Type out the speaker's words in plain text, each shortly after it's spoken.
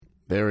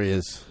There he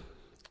is.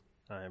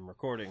 I am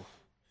recording.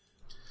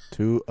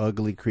 Two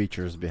ugly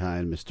creatures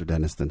behind Mr.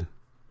 Deniston.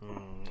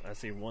 I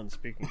see one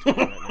speaking to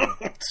me right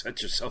now.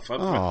 Set yourself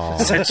up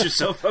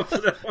for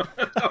that one.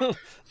 I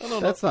don't know.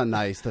 That's not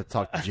nice to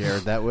talk to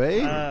Jared that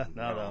way.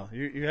 No.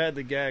 You had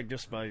the gag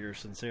just by your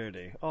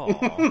sincerity.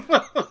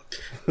 Oh,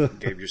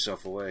 Gave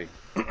yourself away.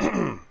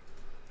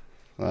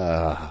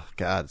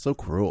 God, so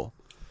cruel.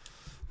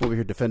 Over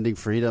here defending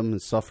freedom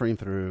and suffering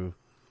through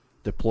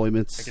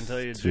deployments. I can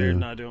tell you, Jared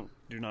and I do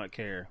not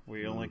care.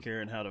 We only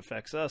care in how it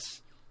affects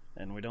us,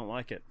 and we don't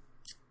like it.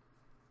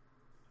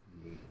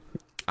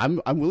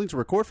 I'm willing to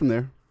record from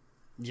there.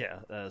 Yeah,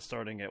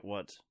 starting at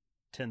what,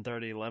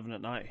 10:30, 11 at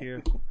night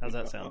here? How's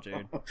that sound,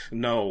 Jade?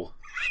 No.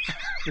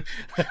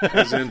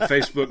 As in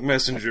Facebook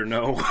Messenger,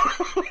 no.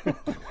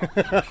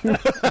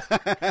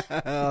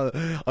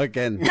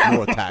 Again,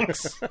 more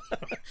attacks.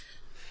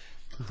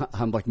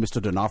 I'm like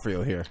Mr.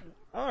 D'Onofrio here.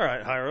 All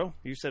right, Hyro,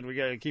 you said we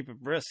got to keep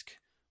it brisk.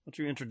 Why don't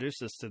you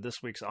introduce us to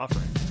this week's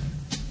offering?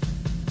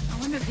 I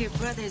wonder if your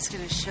brother's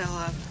gonna show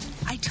up.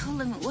 I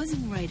told him it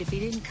wasn't right if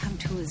he didn't come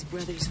to his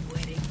brother's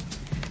wedding.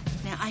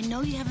 Now, I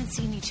know you haven't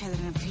seen each other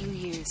in a few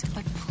years,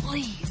 but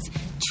please,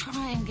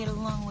 try and get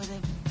along with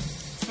him.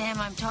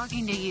 Sam, I'm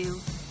talking to you.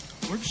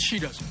 What if she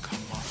doesn't come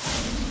up?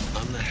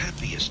 On the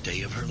happiest day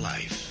of her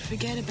life.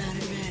 Forget about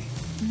it, Red.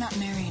 I'm not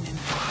marrying him.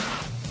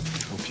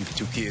 Hope you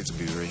two kids will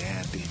be very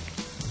happy.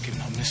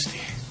 Getting all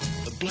misty.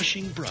 The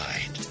blushing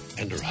bride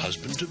and her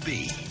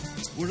husband-to-be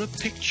were a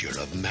picture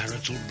of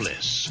marital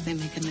bliss. They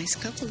make a nice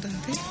couple, don't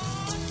they?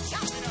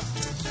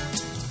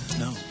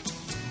 No,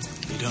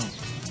 they don't.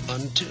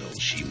 Until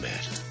she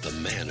met the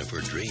man of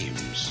her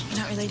dreams. You're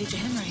not related to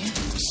him, are you?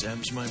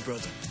 Sam's my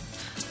brother.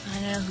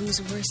 I know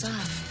who's worse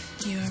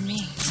off. You or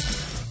me.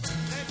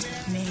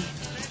 Me.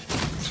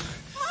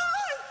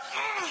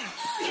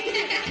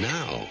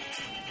 Now,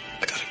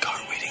 I got a car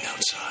waiting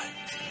outside.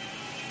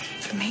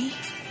 For me?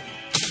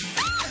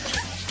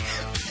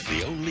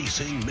 the only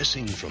thing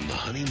missing from the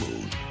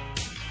honeymoon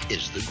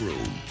is the groom.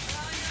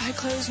 If I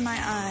close my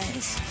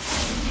eyes,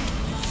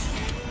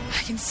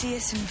 I can see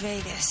us in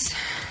Vegas,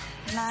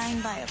 lying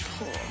by a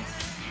pool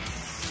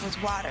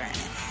with water in it.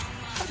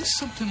 How does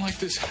something like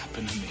this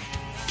happen to me?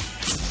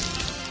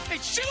 Hey,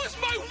 she was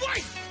my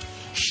wife!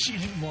 She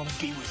didn't want to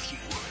be with you.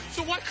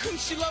 So why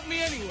couldn't she love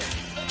me anyway?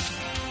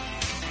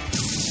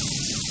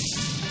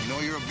 You know,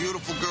 you're a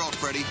beautiful girl,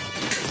 Freddie.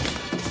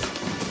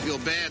 I feel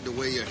bad the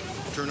way you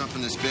turn up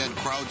in this bad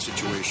crowd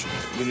situation.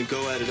 We're gonna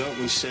go at it, aren't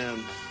we,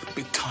 Sam?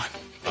 Big time.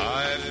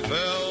 I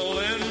fell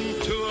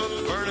into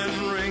a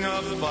burning ring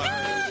of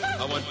fire.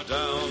 I went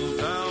down,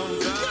 down,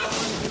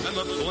 down, and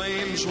the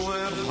flames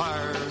went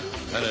higher.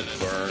 And it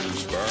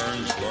burns,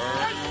 burns,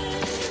 burns.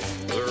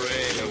 The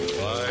ring of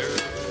fire,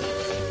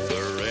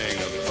 the ring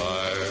of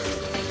fire.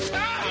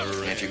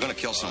 The ring. If you're gonna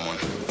kill someone,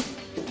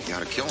 you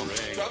gotta kill him.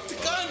 Drop the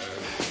gun.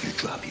 You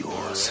drop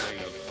yours.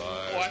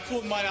 Oh, I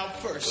pulled mine out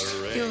first.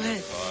 Go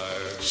ahead.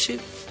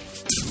 Shoot.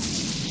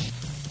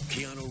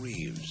 Keanu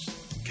Reeves,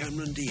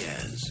 Cameron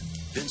Diaz,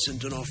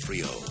 Vincent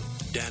D'Onofrio,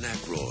 Dan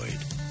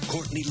Aykroyd,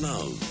 Courtney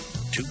Love,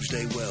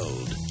 Tuesday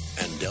Weld,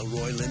 and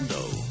Delroy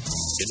Lindo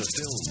in a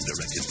film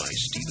directed by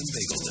Stephen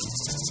Bagelman.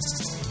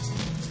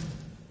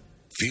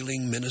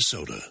 Feeling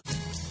Minnesota.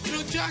 You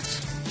know,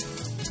 Jax,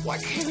 why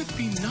can't it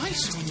be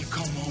nice when you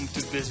come home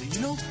to visit?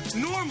 You know,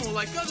 normal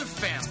like other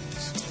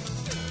families.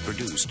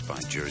 Produced by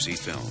Jersey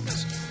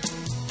Films.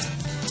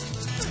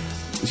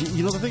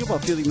 You know, the thing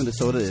about Feeling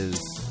Minnesota is,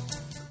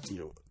 you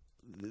know,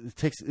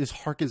 this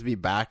harkens me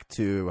back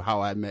to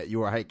how I met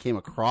you, or how I came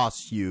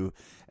across you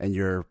and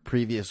your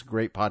previous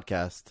great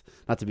podcast,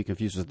 not to be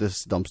confused with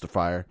this dumpster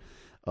fire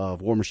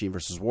of War Machine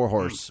versus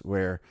Warhorse,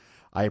 where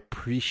I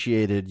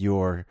appreciated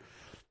your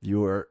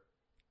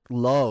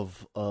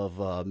love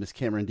of Miss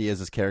Cameron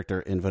Diaz's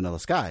character in Vanilla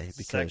Sky,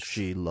 because Sex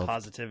she loved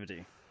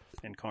positivity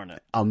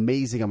incarnate.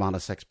 Amazing amount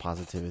of sex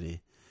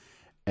positivity.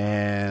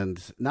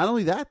 And not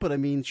only that, but I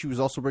mean, she was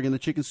also bringing the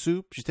chicken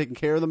soup. She's taking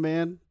care of the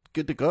man.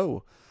 Good to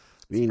go.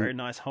 I mean, It's a very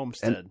nice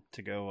homestead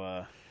to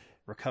go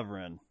recover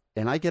in.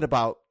 And I get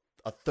about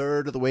a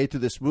third of the way through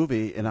this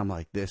movie, and I'm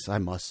like, I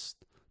must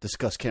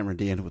discuss Cameron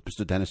Diaz with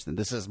Mr. Deniston.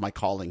 This is my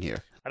calling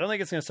here. I don't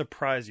think it's going to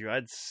surprise you.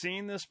 I'd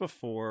seen this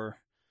before,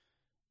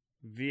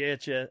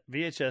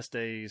 VHS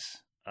days,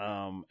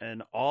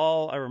 and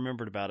all I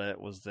remembered about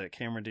it was that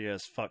Cameron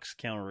Diaz fucks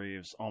Keanu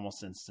Reeves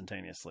almost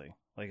instantaneously,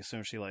 like as soon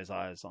as she lays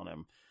eyes on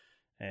him.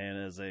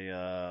 And as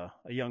a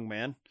young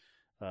man,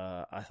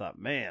 I thought,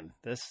 man,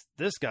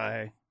 this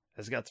guy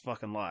has got the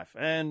fucking life.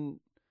 And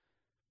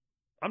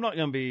I'm not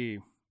going to be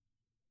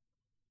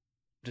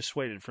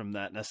dissuaded from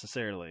that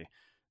necessarily,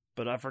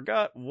 but I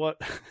forgot what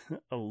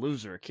a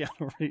loser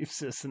Keanu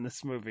Reeves is in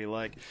this movie.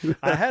 Like,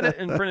 I had it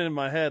imprinted in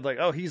my head, like,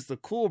 oh, he's the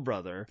cool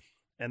brother,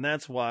 and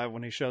that's why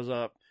when he shows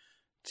up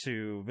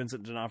to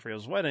Vincent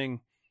D'Onofrio's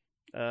wedding,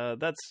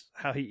 that's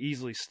how he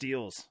easily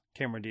steals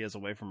Cameron Diaz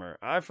away from her.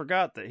 I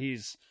forgot that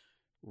he's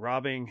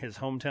robbing his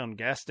hometown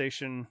gas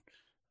station.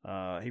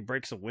 He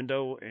breaks a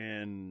window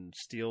and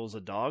steals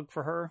a dog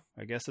for her,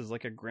 I guess, is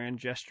like a grand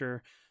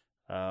gesture.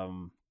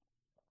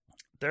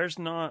 there's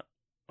not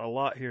a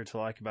lot here to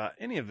like about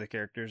any of the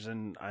characters,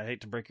 and I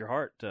hate to break your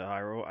heart,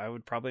 Hyro. I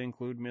would probably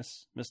include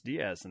Miss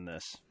Diaz in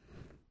this.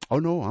 Oh,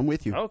 no, I'm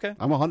with you. Okay.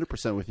 I'm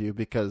 100% with you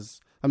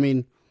because, I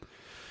mean,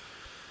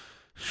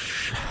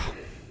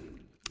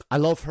 I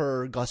love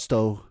her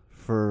gusto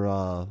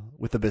for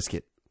with the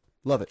biscuit.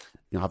 Love it,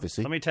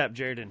 obviously. Let me tap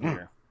Jared in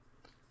here.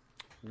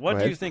 What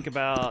do you think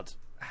about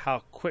how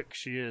quick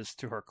she is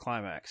to her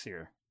climax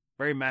here?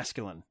 Very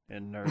masculine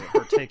in her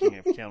taking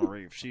of Keanu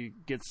Reeves. She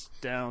gets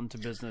down to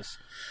business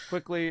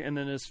quickly and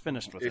then is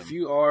finished with him. If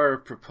you are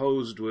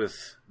proposed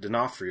with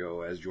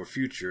D'Onofrio as your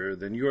future,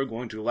 then you are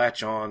going to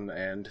latch on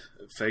and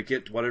fake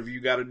it, whatever you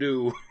got to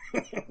do.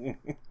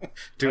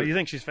 You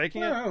think she's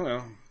faking it?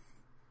 Well,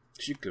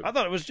 she could. I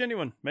thought it was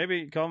genuine.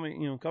 Maybe call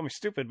me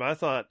stupid, but I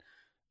thought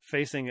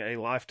facing a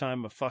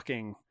lifetime of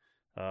fucking,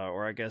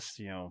 or I guess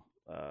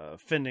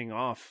fending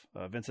off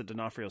Vincent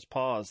D'Onofrio's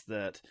paws,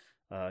 that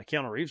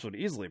Keanu Reeves would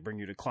easily bring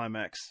you to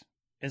climax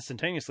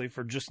instantaneously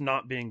for just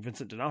not being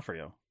Vincent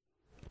D'Onofrio.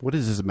 What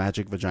is this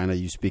magic vagina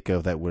you speak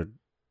of that would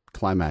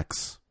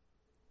climax?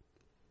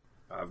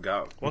 I've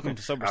got. Welcome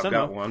to Sober I've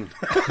Cinema. got one.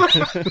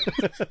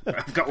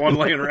 I've got one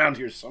laying around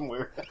here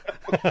somewhere.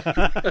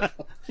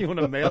 You want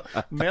to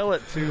mail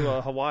it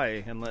to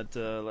Hawaii and let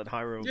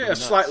Hyro? Yeah,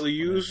 slightly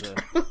used.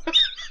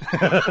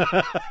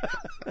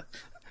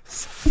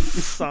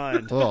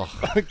 Signed,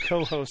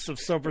 co-host of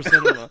Sober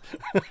Cinema.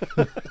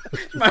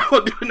 Might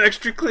want to do an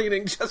extra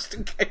cleaning just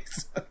in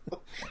case.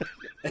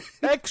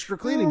 Extra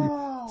cleaning.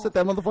 Set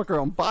that motherfucker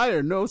on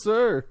fire. No,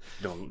 sir.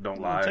 Don't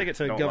lie. Take it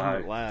to a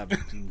government lab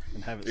and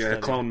have it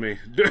studied. Clone me.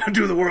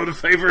 Do the world a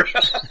favor.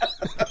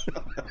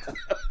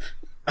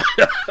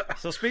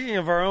 So speaking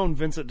of our own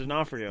Vincent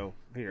D'Onofrio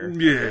here.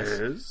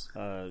 Yes.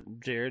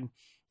 Jared.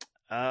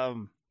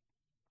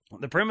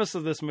 The premise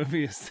of this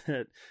movie is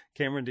that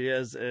Cameron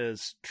Diaz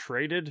is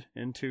traded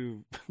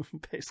into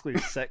basically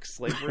sex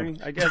slavery,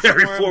 I guess.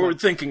 Very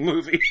forward-thinking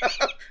movie.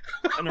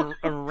 An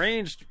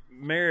arranged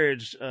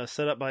marriage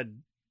set up by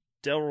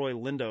Delroy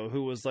Lindo,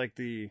 who was like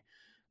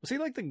was he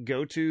like the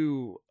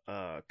go-to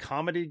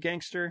comedy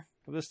gangster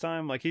of this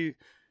time? Like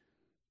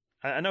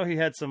I know he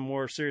had some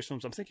more serious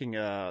films. I'm thinking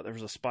there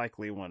was a Spike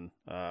Lee one,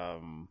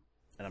 and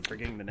I'm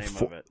forgetting the name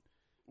of it.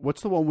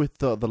 What's the one with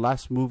the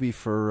last movie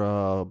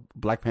for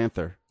Black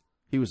Panther?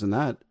 He was in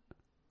that.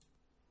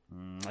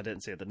 I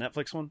didn't see it. The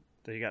Netflix one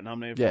that he got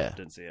nominated for?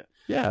 Didn't see it.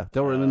 Yeah,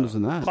 Delroy Lindo's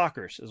in that.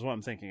 Clockers is what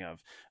I'm thinking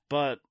of.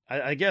 But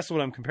I guess what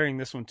I'm comparing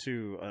this one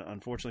to,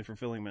 unfortunately for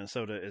Feeling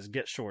Minnesota, is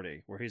Get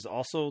Shorty, where he's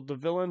also the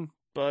villain,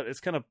 but it's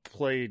kind of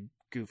played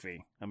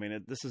goofy. I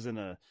mean, this is in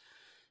a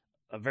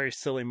very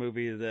silly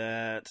movie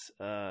that...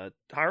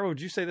 Hyro, would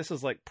you say this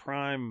is like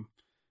prime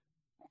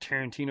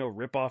Tarantino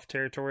ripoff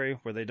territory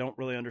where they don't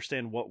really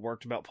understand what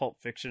worked about Pulp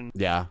Fiction?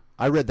 Yeah,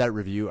 I read that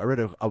review. I read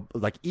a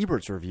like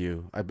Ebert's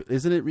review.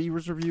 Isn't it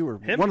Ebert's review or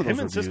one of those reviews? Him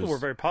and Siskel were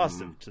very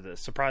positive to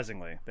this.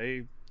 Surprisingly,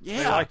 they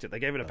liked it. They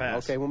gave it a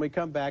pass. Okay, when we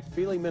come back,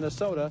 Feeling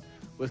Minnesota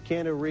with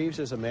Keanu Reeves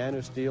as a man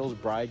who steals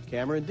bride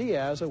Cameron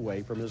Diaz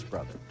away from his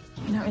brother.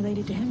 You're not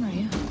related to him, are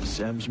you?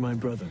 Sam's my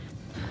brother.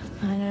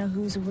 I don't know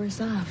who's worse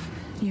off,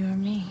 you or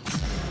me.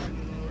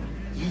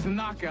 She's a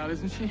knockout,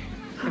 isn't she?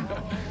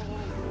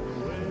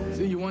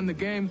 See, you won the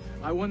game,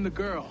 I won the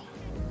girl.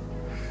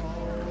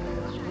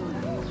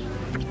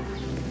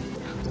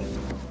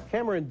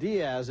 Cameron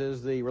Diaz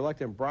is the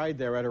reluctant bride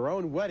there at her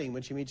own wedding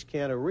when she meets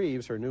Keanu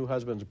Reeves, her new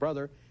husband's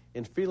brother,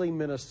 in Feeling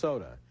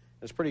Minnesota.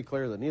 It's pretty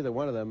clear that neither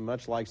one of them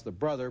much likes the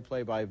brother,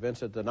 played by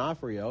Vincent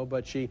D'Onofrio,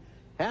 but she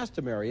has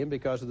to marry him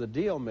because of the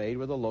deal made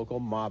with a local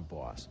mob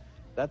boss.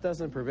 That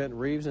doesn't prevent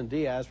Reeves and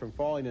Diaz from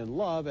falling in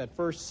love at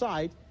first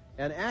sight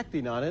and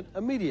acting on it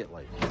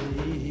immediately.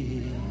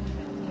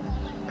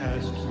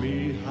 Ask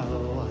me how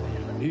I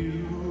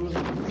knew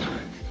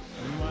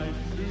my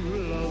true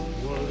love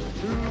was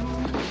true.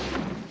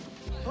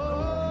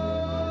 Oh.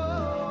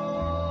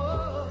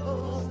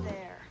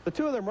 The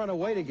two of them run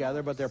away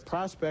together, but their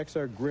prospects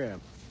are grim.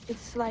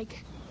 It's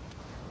like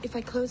if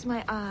I close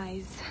my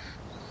eyes,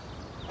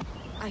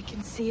 I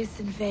can see us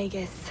in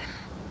Vegas,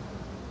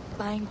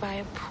 lying by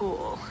a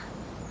pool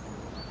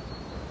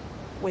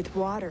with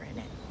water in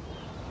it.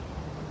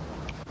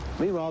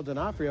 Meanwhile,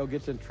 D'Onofrio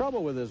gets in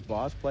trouble with his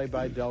boss, played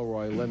by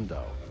Delroy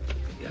Lindo.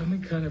 I'm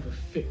in kind of a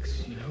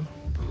fix, you know?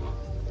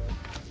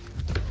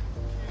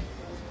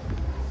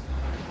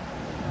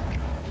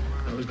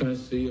 I was gonna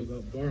see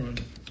about borrowing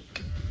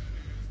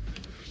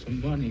some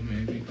money,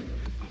 maybe.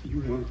 You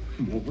want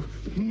more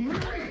money?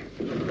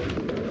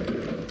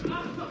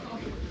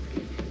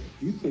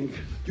 You think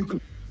you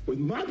can with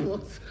my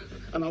books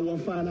and I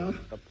won't find out?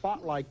 A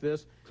plot like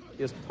this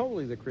is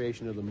totally the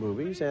creation of the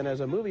movies, and as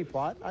a movie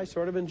plot, I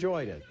sort of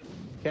enjoyed it.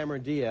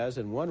 Cameron Diaz,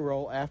 in one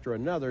role after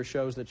another,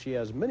 shows that she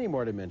has many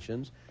more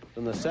dimensions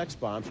than the sex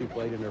bomb she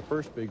played in her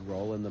first big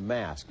role in The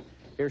Mask.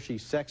 Here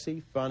she's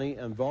sexy, funny,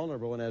 and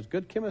vulnerable, and has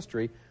good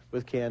chemistry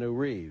with Keanu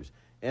Reeves.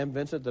 And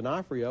Vincent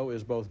D'Onofrio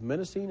is both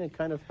menacing and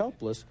kind of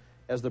helpless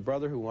as the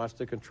brother who wants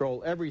to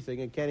control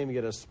everything and can't even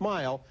get a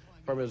smile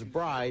from his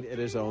bride at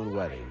his own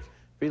wedding.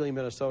 Feeling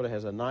Minnesota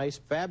has a nice,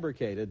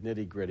 fabricated,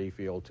 nitty-gritty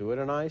feel to it,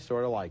 and I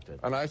sort of liked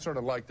it. And I sort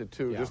of liked it,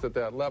 too, just at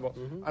that level.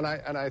 And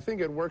I think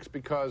it works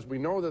because we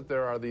know that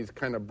there are these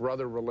kind of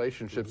brother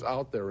relationships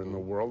out there in the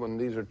world, and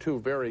these are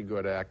two very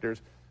good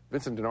actors.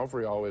 Vincent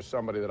D'Onofrio is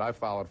somebody that I've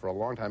followed for a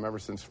long time, ever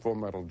since Full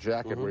Metal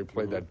Jacket, where he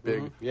played that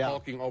big,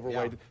 hulking,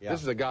 overweight.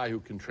 This is a guy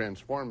who can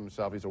transform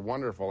himself. He's a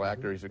wonderful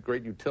actor. He's a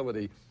great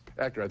utility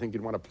actor. I think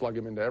you'd want to plug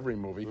him into every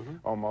movie,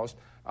 almost.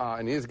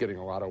 And he is getting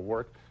a lot of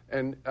work.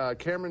 And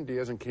Cameron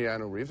Diaz and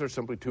Keanu Reeves are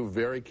simply two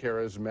very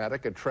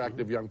charismatic,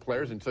 attractive young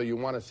players, and so you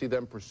want to see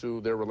them pursue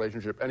their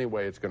relationship any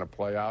way it's going to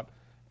play out.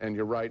 And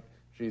you're right,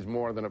 she's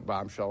more than a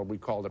bombshell. We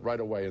called it right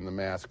away in The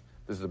Mask.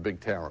 This is a big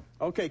talent.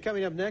 Okay,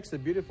 coming up next, the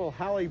beautiful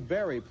Halle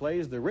Berry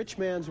plays the rich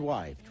man's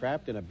wife,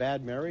 trapped in a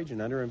bad marriage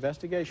and under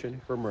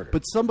investigation for murder.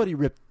 But somebody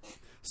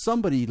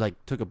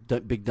like took a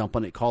big dump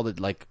on it, called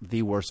it like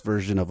the worst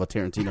version of a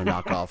Tarantino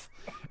knockoff.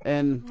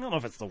 And I don't know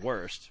if it's the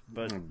worst,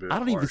 but I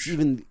don't think it's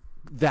even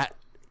that.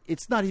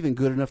 It's not even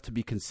good enough to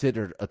be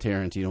considered a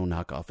Tarantino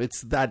knockoff.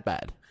 It's that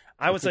bad.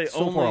 I would say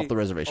so far off the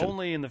reservation.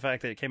 Only in the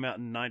fact that it came out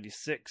in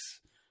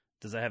 '96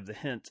 does it have the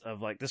hint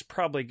of like this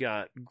probably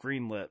got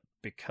greenlit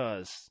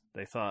because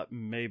they thought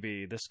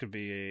maybe this could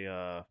be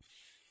a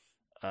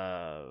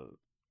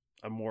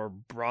more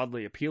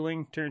broadly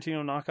appealing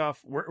Tarantino knockoff.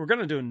 We're going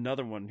to do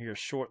another one here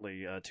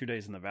shortly, 2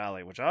 Days in the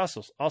Valley, which I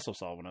also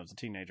saw when I was a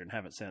teenager and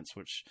haven't since,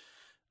 which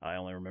I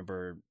only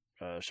remember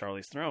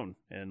Charlize Theron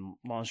in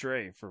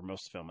lingerie for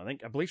most of the film.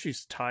 I believe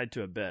she's tied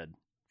to a bed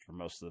for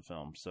most of the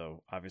film,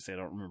 so obviously I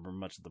don't remember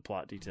much of the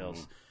plot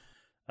details.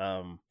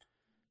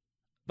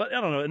 But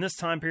I don't know, in this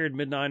time period,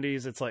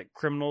 mid-90s, it's like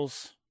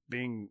criminals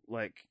being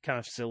like kind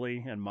of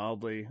silly and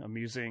mildly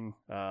amusing.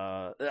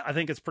 I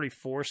think it's pretty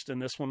forced in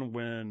this one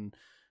when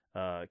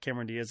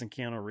Cameron Diaz and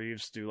Keanu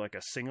Reeves do like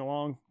a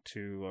sing-along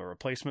to a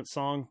replacement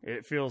song.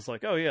 It feels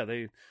like, oh yeah,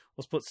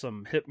 let's put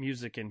some hip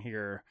music in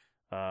here,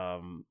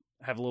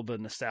 have a little bit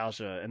of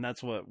nostalgia, and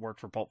that's what worked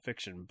for Pulp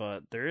Fiction.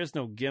 But there is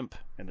no Gimp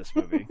in this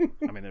movie.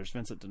 I mean, there's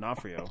Vincent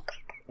D'Onofrio.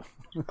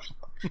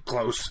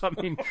 Close. I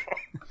mean,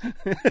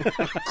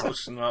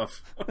 close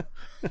enough.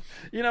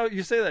 You know,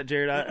 you say that,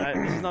 Jared.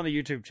 This is not a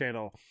YouTube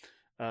channel,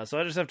 so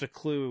I just have to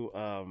clue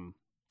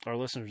our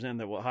listeners in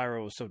that what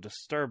Hyro was so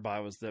disturbed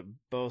by was that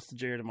both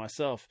Jared and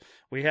myself,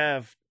 we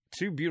have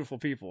two beautiful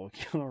people,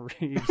 Keanu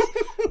Reeves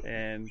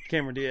and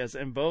Cameron Diaz,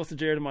 and both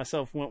Jared and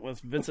myself went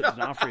with Vincent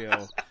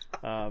D'Onofrio.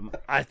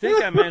 I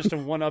think I managed to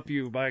one-up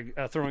you by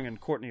throwing in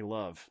Courtney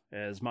Love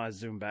as my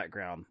Zoom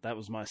background. That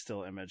was my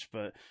still image,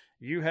 but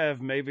you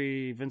have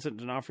maybe Vincent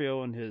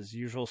D'Onofrio in his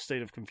usual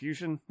state of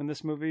confusion in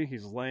this movie.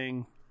 He's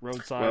laying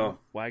roadside,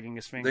 wagging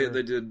his finger.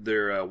 They did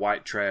their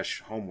white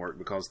trash homework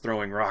because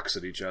throwing rocks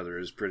at each other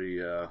is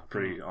pretty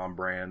on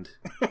brand.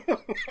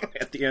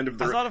 At the end of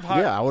the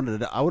I wanted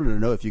to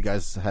know if you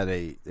guys had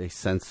a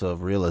sense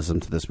of realism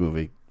to this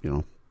movie. You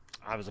know,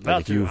 I was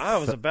about to.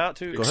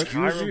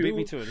 Hyro beat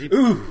me to it.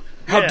 Ooh,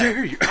 how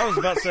dare you! I was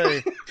about to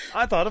say,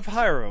 I thought of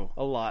Hyro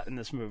a lot in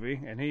this movie,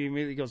 and he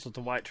immediately goes with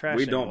the white trash.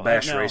 We don't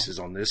bash races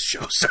on this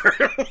show, sir.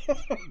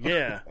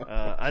 Yeah,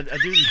 I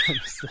do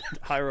notice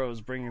that Hyro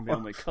is bringing the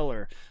only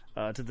color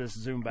to this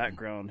Zoom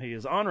background. He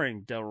is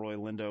honoring Delroy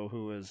Lindo,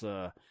 who is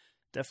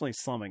definitely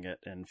slumming it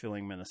in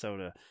Feeling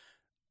Minnesota.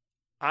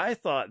 I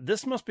thought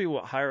this must be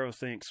what Hyro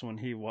thinks when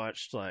he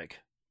watched like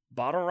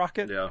Bottle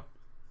Rocket. Yeah.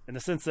 In the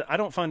sense that I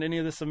don't find any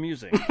of this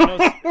amusing. I know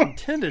it's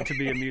intended to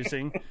be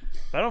amusing,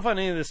 but I don't find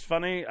any of this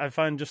funny. I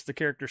find just the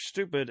characters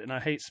stupid, and I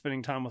hate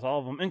spending time with all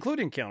of them,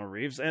 including Keanu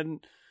Reeves. And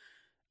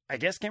I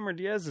guess Cameron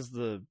Diaz is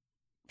the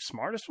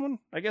smartest one,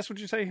 I guess, would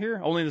you say here?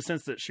 Only in the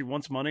sense that she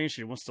wants money,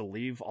 she wants to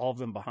leave all of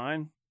them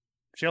behind.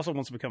 She also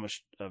wants to become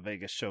a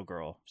Vegas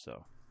showgirl,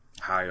 so...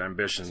 High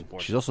ambition.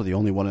 She's also the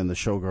only one in the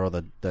showgirl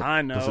that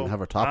doesn't have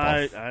her top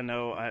off. I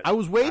know. I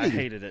was waiting. I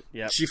hated it.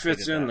 Yeah, she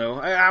fits in though.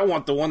 I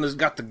want the one that's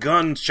got the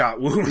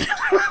gunshot wound.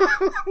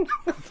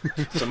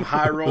 Some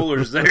high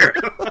rollers there.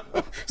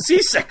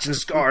 C-section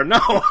scar. No,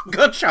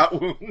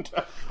 gunshot wound.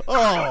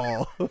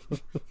 Oh.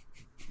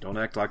 Don't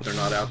act like they're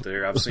not out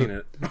there. I've seen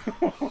it.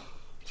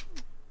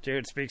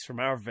 Jared speaks from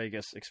our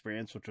Vegas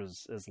experience, which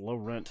was as low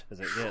rent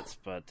as it gets.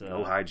 But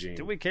no hygiene.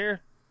 Do we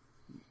care?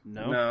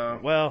 No.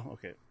 Well,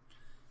 okay.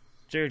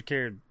 Jared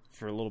cared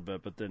for a little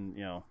bit, but then,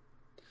 you know,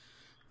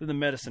 then the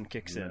medicine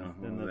kicks in,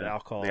 then the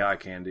alcohol. The eye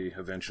candy,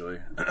 eventually.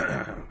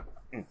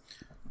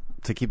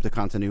 To keep the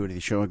continuity of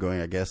the show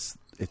going, I guess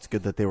it's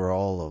good that they were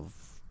all of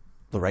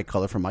the right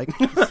color for Mike.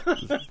 Is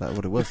that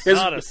what it was?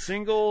 Not a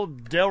single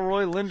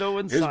Delroy Lindo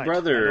in sight. His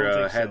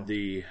brother had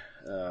the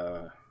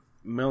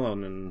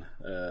melanin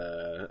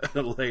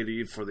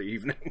lady for the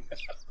evening.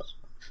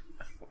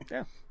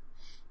 Yeah.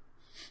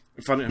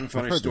 Funny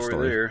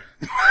story there.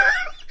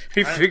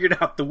 He figured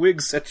out the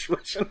wig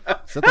situation.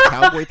 Is that the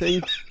cowboy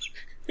thing?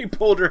 He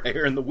pulled her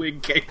hair and the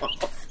wig came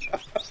off.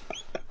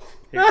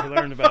 He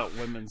learned about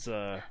women's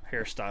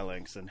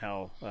hairstylings and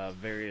how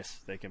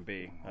various they can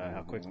be,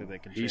 how quickly they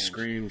can change. He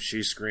screamed,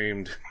 she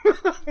screamed.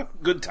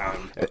 Good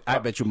time. I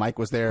bet you Mike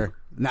was there.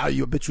 Now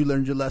you bet you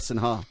learned your lesson,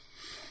 huh?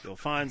 You'll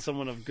find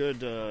someone of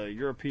good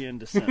European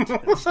descent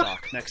in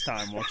stock next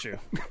time, won't you?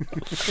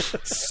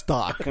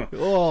 Stock.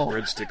 Oh.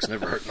 Breadsticks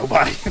never hurt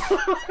nobody.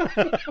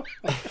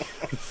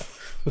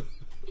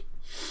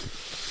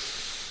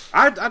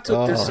 I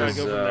took this as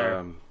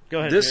Go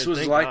ahead, this dude. was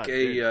Thank like God,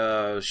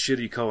 a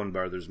shitty Coen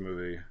Brothers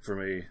movie for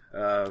me.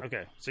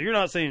 Okay, so you're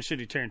not saying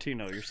shitty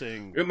Tarantino. You're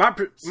saying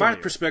my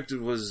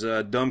perspective was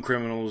dumb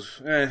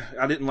criminals.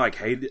 I didn't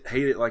hate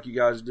it like you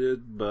guys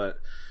did, but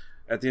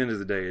at the end of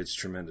the day, it's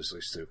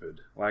tremendously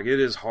stupid. Like, it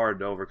is hard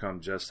to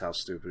overcome just how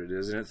stupid it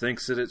is, and it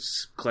thinks that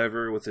it's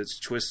clever with its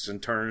twists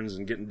and turns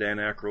and getting Dan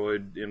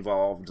Aykroyd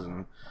involved,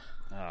 and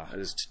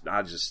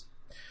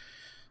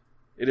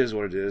it is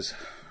what it is.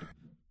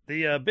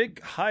 The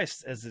big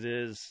heist, as it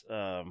is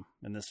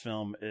in this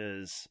film,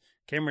 is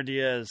Cameron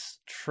Diaz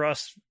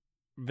trusts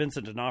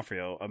Vincent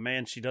D'Onofrio, a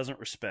man she doesn't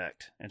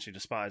respect and she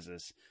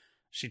despises.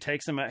 She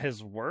takes him at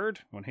his word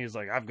when he's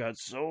like, I've got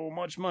so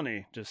much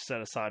money just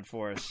set aside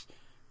for us.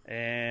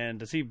 And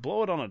does he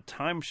blow it on a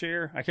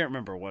timeshare? I can't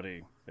remember what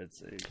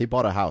he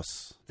bought a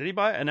house. Did he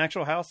buy an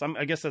actual house?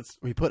 I guess that's...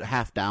 He put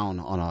half down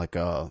on like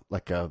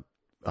a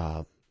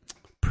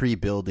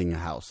pre-building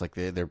house. Like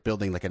they're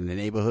building like in a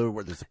neighborhood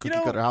where there's cookie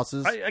cutter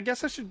houses. I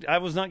guess I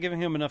was not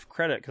giving him enough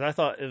credit because I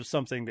thought it was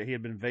something that he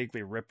had been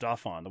vaguely ripped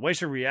off on. The way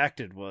she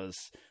reacted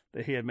was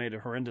that he had made a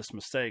horrendous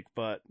mistake,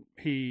 but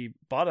he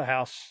bought a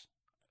house,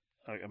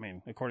 I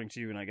mean, according to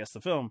you and I guess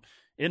the film,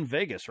 in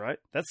Vegas, right?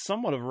 That's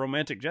somewhat of a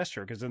romantic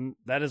gesture because then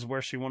that is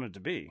where she wanted to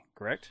be,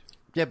 correct?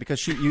 Yeah,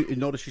 because you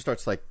notice she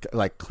starts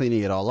like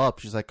cleaning it all up.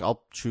 She's like,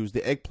 I'll choose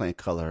the eggplant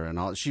color and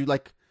all. She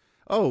like,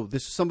 oh,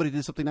 somebody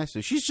did something nice to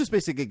her. She's just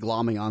basically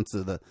glomming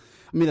onto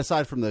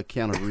aside from the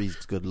Keanu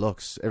Reeves good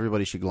looks,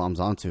 everybody she gloms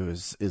onto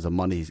is a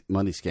money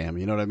scam.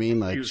 You know what I mean?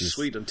 Like, he was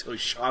sweet until he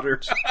shot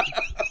her.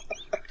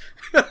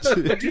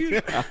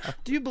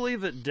 Do you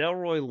believe that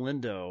Delroy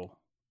Lindo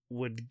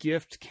would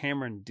gift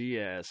Cameron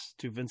Diaz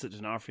to Vincent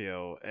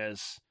D'Onofrio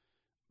as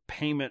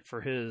payment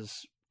for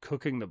his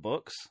cooking the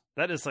books?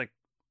 That is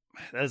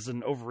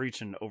an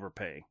overreach and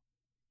overpay.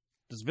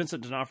 Does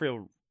Vincent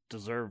D'Onofrio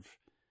deserve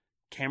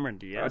Cameron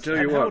Diaz? I'll tell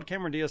you how what. would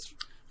Cameron Diaz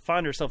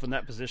find herself in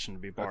that position to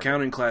be barred?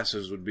 Accounting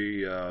classes would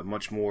be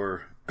much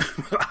more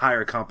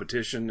higher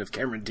competition if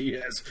Cameron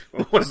Diaz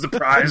was the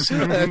prize.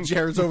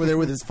 Jared's over there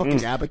with his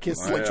fucking abacus,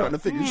 trying to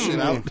figure shit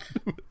out.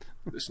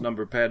 This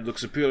number pad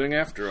looks appealing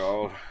after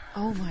all.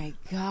 Oh my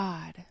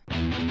God.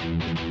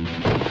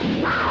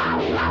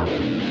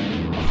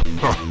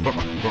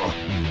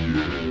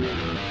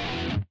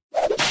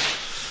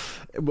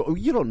 Well,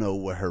 you don't know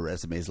what her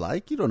resume is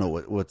like. You don't know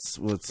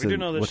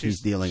what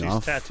he's dealing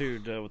off. She's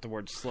tattooed with the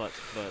word slut,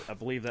 but I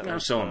believe that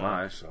was so am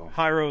I. So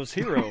Hyro's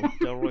hero,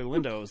 Delroy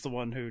Lindo, is the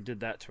one who did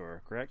that to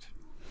her, correct?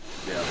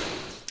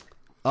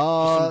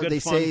 Yeah. They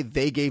say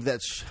they gave that.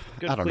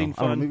 I don't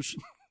know. Maybe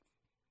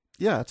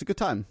yeah, it's a good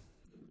time.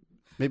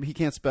 Maybe he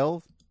can't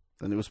spell,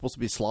 and it was supposed to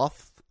be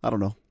sloth. I don't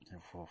know.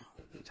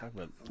 Talk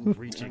about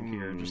reaching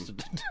here just to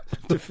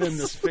defend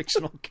this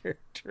fictional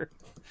character.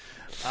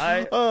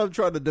 I'm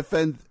trying to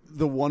defend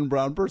the one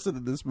brown person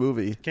in this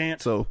movie.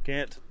 Can't.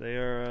 They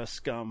are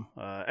scum.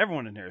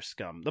 Everyone in here is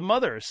scum. The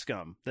mother is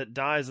scum that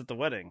dies at the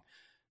wedding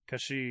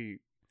because she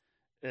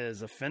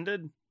is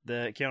offended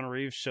that Keanu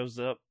Reeves shows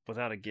up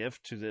without a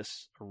gift to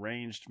this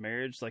arranged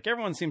marriage. Like,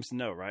 everyone seems to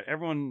know, right?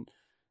 Everyone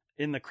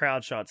in the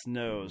crowd shots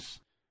knows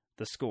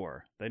the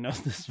score. They know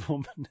this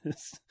woman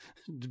is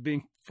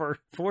being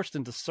forced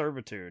into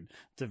servitude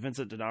to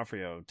Vincent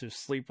D'Onofrio to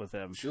sleep with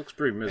him. She looks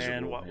pretty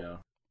miserable. And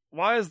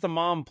why is the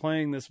mom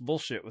playing this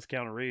bullshit with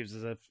Keanu Reeves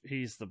as if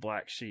he's the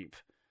black sheep?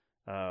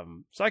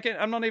 I'm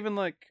not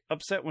even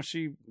upset when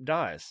she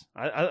dies.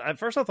 At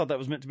first I thought that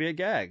was meant to be a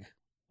gag.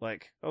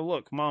 Like, oh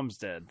look, mom's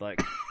dead. Like,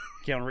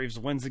 Keanu Reeves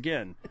wins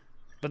again.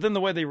 But then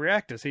the way they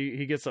react is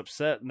he gets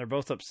upset, and they're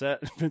both upset.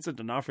 Vincent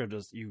D'Onofrio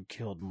does, "You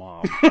killed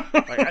mom."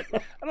 I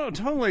don't know.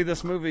 Totally,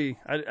 this movie,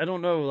 I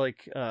don't know. I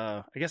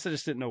guess I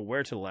just didn't know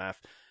where to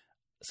laugh.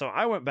 So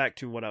I went back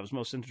to what I was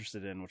most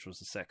interested in, which was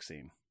the sex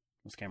scene.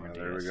 It was Cameron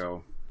Diaz. There we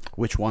go.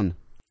 Which one?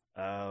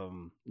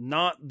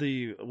 Not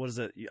the, what is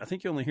it? I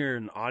think you only hear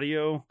an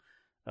audio.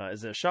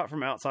 Is it a shot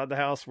from outside the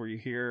house where you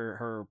hear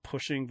her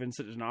pushing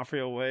Vincent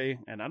D'Onofrio away?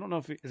 And I don't know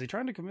if is he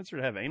trying to convince her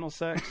to have anal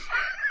sex?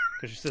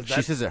 Because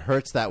she says it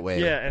hurts that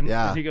way. Yeah, and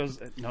he goes,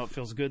 "No, it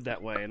feels good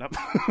that way." And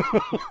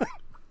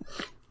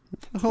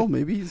oh,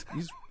 maybe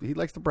he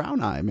likes the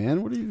brown eye,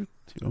 man. What do you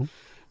know?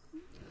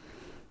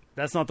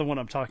 That's not the one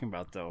I'm talking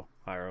about, though,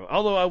 Hyro.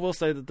 Although I will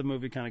say that the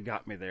movie kind of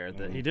got me there.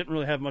 That he didn't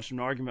really have much of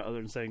an argument other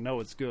than saying, "No,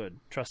 it's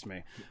good. Trust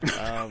me."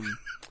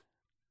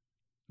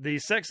 The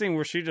sex scene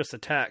where she just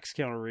attacks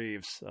Keanu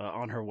Reeves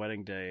on her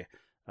wedding day.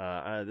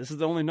 This is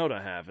the only note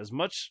I have. As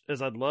much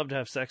as I'd love to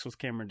have sex with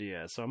Cameron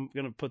Diaz, so I'm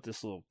going to put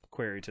this little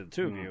query to the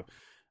two of you.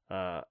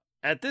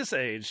 At this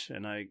age,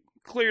 and I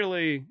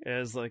clearly,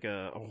 as like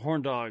a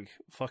horn dog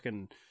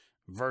fucking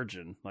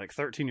virgin, like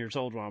 13 years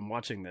old while I'm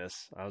watching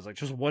this, I was like,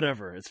 just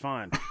whatever, it's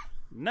fine.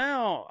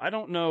 Now, I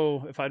don't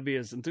know if I'd be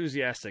as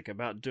enthusiastic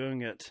about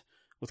doing it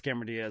with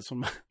Cameron Diaz when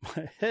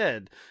my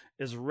head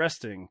is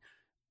resting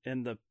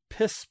in the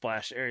piss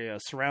splash area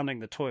surrounding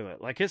the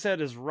toilet. Like his head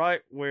is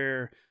right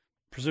where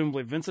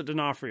presumably Vincent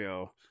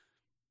D'Onofrio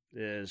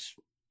is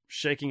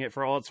shaking it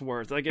for all it's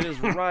worth. Like it is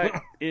right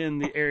in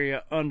the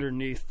area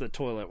underneath the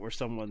toilet where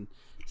someone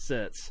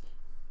sits.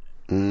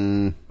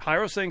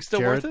 Hyro saying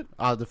still Jared? worth it?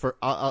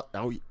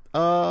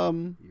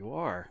 You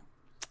are.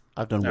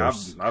 I've done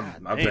worse.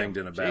 I've banged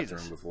in a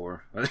bathroom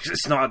before.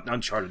 It's not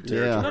uncharted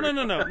territory.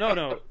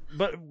 No.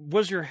 But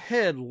was your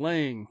head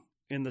laying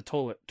in the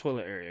toilet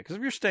area? Because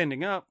if you're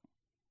standing up,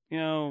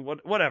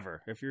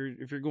 whatever. If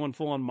you're going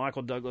full on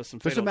Michael Douglas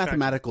and there's a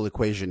mathematical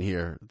equation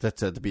here that's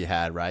to be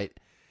had, right?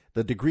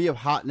 The degree of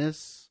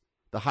hotness,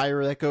 the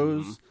higher that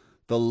goes,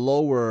 the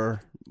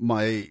lower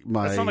my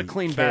That's not a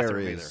clean care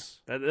bathroom is.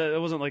 either.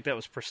 That wasn't like that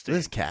was pristine.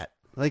 This cat,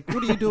 like,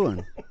 what are you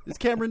doing? It's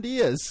Cameron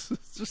Diaz.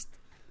 It's just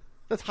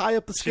that's high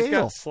up the scale. She's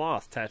got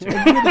sloth tattooed.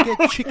 I'm going to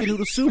get chicken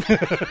noodle soup. Look,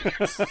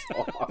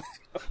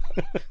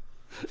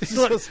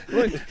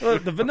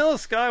 the Vanilla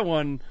Sky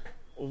one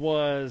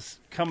was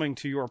coming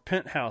to your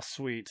penthouse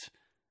suite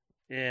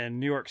in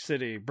New York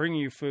City, bringing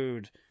you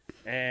food,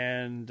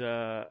 and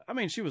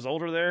she was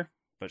older there,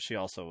 but she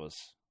also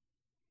was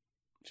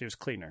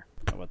cleaner.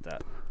 How about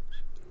that?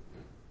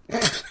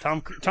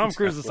 Tom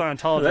Cruise, the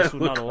Scientologist,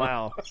 would not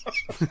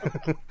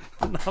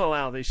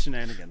allow these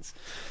shenanigans.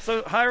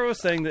 So Hyro was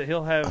saying that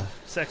he'll have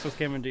sex with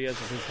Cameron Diaz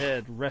with his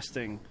head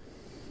resting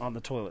on the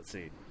toilet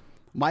seat.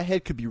 My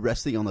head could be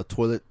resting on the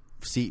toilet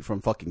seat from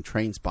fucking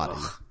Train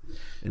Spotting.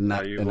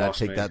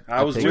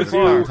 I was with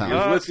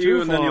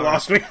you, and then you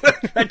lost me.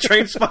 That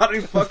Train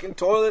Spotting fucking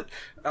toilet.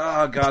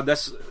 Oh god,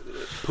 that's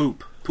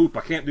poop.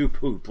 I can't do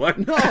poop. What?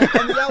 No,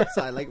 on the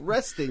outside, like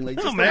resting,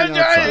 like just man,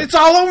 it's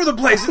all over the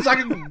place. It's like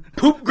a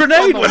poop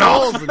grenade went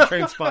off.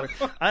 Train Spotting.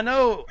 I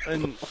know,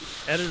 and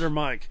Editor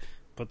Mike,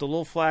 but the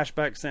little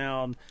flashback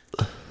sound.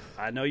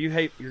 I know you're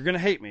going to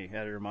hate me,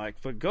 Editor Mike,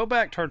 but go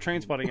back to our Train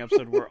Spotting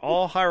episode where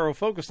all Hyro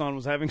focused on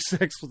was having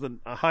sex with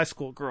a high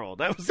school girl.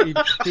 That was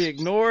he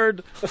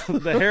ignored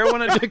the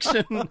heroin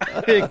addiction,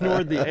 he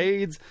ignored the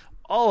AIDS,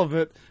 all of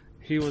it.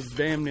 He was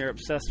damn near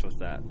obsessed with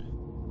that.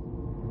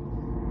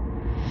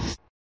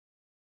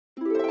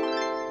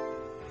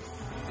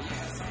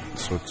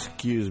 So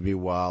excuse me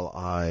while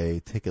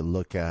I take a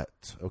look at.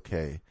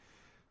 Okay,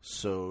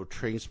 so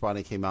Train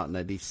Spotting came out in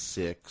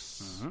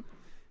 '96.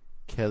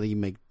 Kelly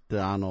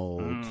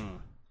McDonald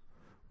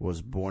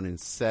was born in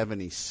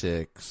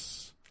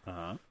 '76.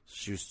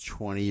 She was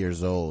 20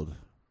 years old.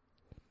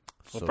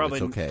 Well, so probably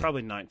it's okay.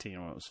 Probably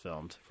 19 when it was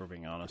filmed. If we're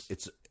being honest,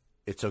 it's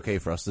okay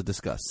for us to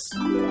discuss.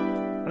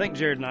 I think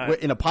Jared and I... Wait,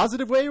 in a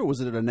positive way, or was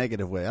it in a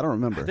negative way? I don't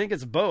remember. I think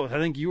it's both. I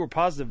think you were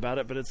positive about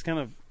it, but it's kind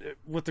of...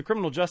 With the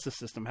criminal justice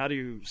system, how do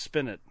you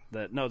spin it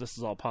that, no, this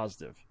is all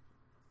positive?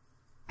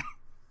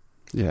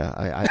 Yeah,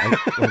 I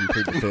wouldn't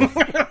plead the fifth.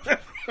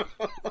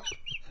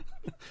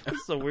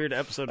 This is a weird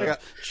episode of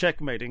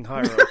checkmating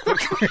Hyro.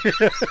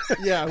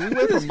 Yeah, we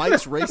went from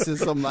Mike's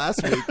racism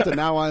last week to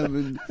now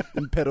I'm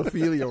in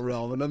pedophilia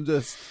realm, and I'm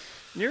just...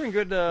 You're in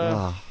good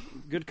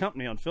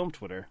company on film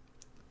Twitter.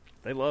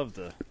 They love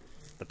the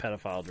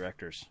pedophile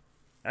directors.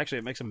 Actually,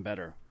 it makes them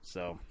better.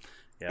 So,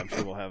 yeah, I'm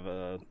sure we'll have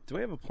a... Do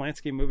we have a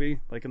Polanski movie,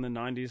 like in the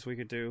 90s, we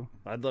could do?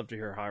 I'd love to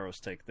hear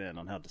Hyro's take then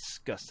on how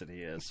disgusted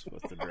he is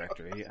with the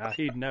director.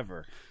 He'd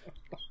never.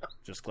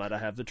 Just glad I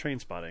have the Train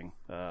Spotting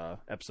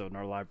episode in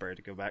our library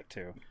to go back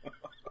to.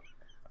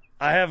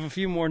 I have a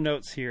few more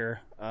notes here.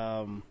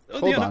 Hold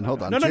on.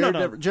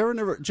 No.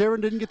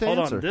 Jared didn't get the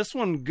answer. Hold on. This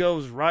one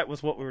goes right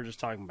with what we were just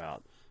talking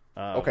about.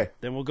 Okay.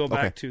 Then we'll go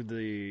back to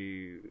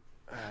the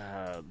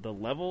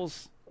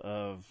levels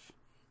of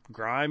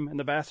grime in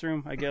the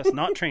bathroom, I guess.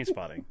 Not Train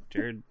Spotting.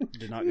 Jared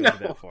did not go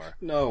that far.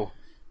 No.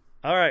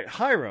 All right,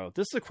 Hyro,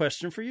 this is a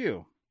question for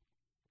you.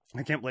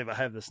 I can't believe I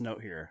have this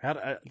note here.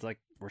 It's like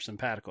we're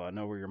simpatico. I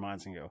know where your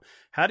mind's going to go.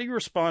 How do you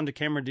respond to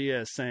Cameron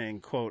Diaz saying,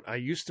 quote, "I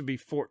used to be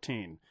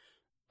 14,"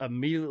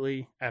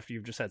 immediately after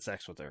you've just had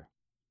sex with her?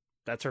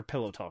 That's her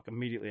pillow talk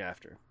immediately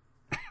after.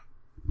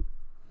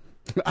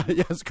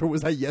 Yes,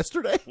 was that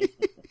yesterday?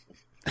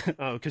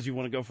 Oh, because you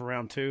want to go for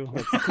round two?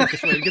 That's the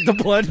quickest way to get the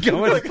blood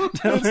going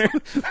down there.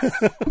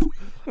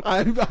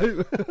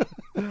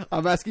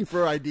 I'm asking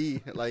for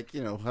ID. Like, I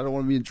don't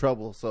want to be in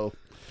trouble. So,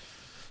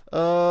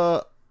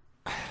 I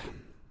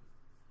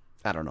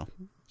don't know.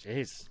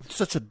 Jeez.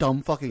 Such a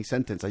dumb fucking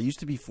sentence. I used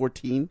to be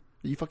 14.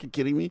 Are you fucking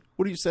kidding me?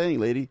 What are you saying,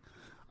 lady?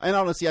 And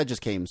honestly, I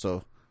just came.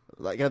 So,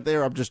 like, out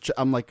there,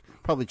 I'm like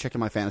probably checking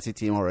my fantasy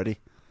team already.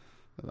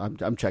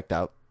 I'm checked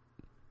out.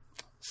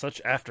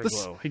 Such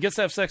afterglow. He gets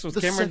to have sex with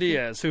Cameron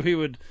Diaz, who he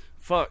would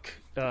fuck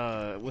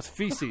with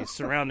feces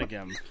surrounding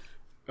him.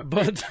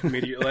 But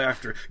immediately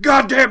after,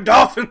 goddamn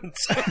Dolphins!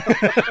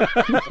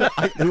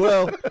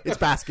 Well, it's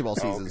basketball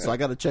season, so I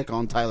got to check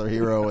on Tyler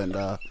Hero and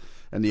the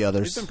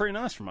others. He's been pretty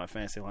nice for my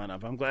fantasy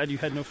lineup. I'm glad you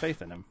had no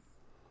faith in him.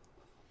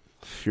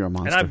 You're a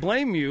monster. And I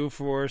blame you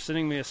for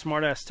sending me a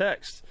smart-ass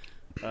text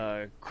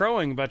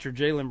crowing about your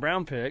Jaylen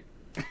Brown pick.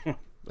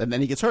 And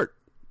then he gets hurt.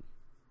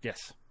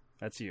 Yes,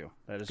 that's you.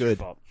 That is Good. your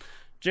fault.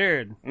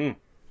 Jared,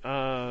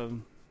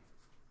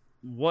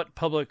 what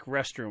public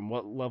restroom,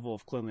 what level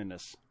of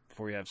cleanliness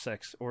before you have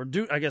sex, or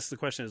I guess the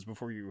question is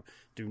before you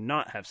do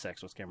not have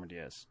sex with Cameron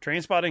Diaz.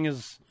 Trainspotting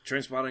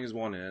is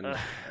one end.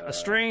 A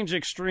strange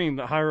extreme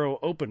that Hiro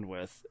opened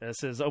with as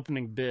his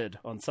opening bid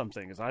on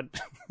something. Is I'd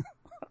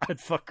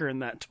fuck her in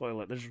that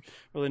toilet. There's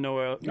really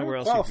nowhere else you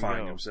can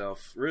qualifying go. himself.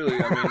 Really,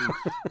 I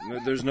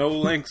mean, there's no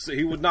lengths that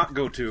he would not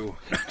go to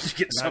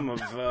get some of.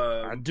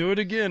 I'd do it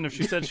again if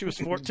she said she was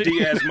 14.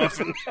 Diaz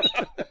muffin.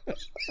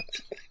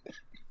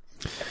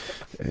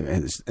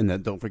 And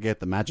then don't forget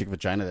the magic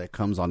vagina that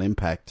comes on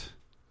impact.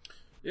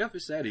 Yeah, if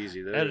it's that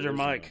easy. Editor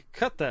Mike,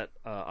 cut that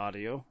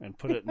audio and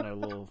put it in a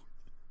little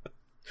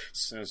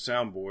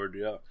soundboard.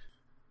 Yeah.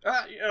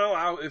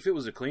 If it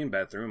was a clean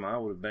bathroom, I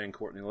would have banged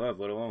Courtney Love,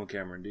 let alone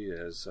Cameron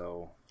Diaz.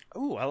 So,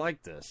 ooh, I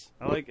like this.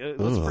 I like.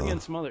 Let's bring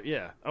in some other.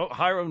 Yeah. Oh,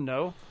 Hiro,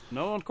 no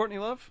on Courtney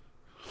Love.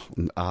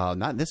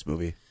 Not in this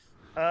movie.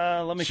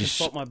 Let me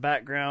consult my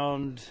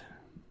background.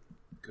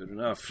 Good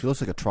enough. She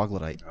looks like a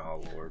troglodyte. Oh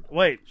Lord.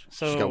 Wait.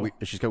 So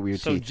she's got weird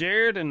teeth. So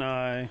Jared and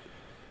I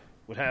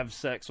would have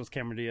sex with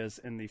Cameron Diaz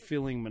in the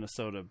Feeling,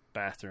 Minnesota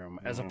bathroom,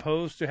 as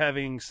opposed to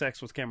having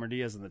sex with Cameron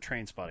Diaz in the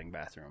Trainspotting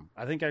bathroom.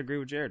 I think I agree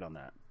with Jared on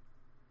that.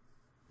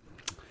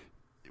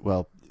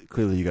 Well,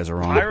 clearly you guys are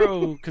wrong.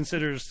 Hiro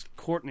considers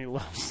Courtney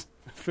Love's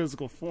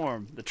physical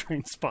form the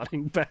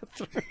Trainspotting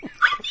bathroom.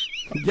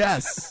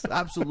 Yes,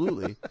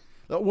 absolutely.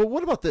 Well,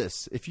 what about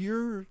this? If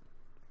you're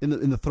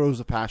in the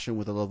throes of passion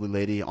with a lovely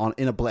lady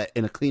in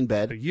a clean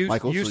bed,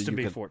 Michael, used to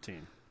be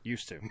 14.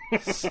 Used to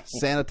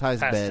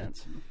sanitized bed,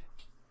 tense.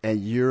 And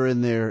you're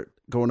in there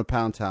going to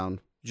Pound Town,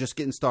 just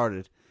getting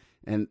started,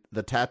 and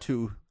the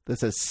tattoo that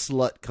says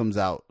 "slut" comes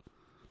out.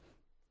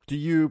 Do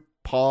you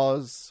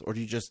pause, or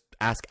do you just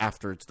ask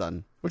after it's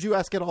done? Or do you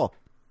ask at all?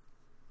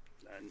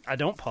 I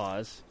don't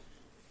pause.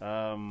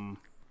 The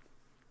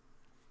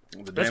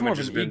That's more damage of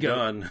has an been ego.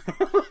 done.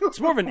 It's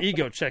more of an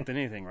ego check than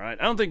anything, right?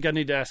 I don't think I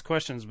need to ask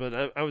questions, but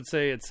I would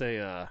say it's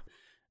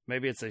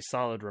maybe it's a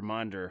solid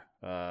reminder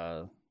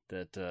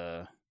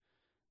that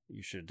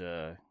you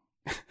should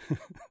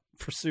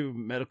pursue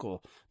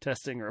medical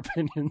testing or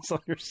opinions on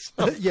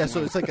yourself. Yeah,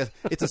 so it's like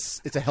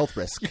it's a health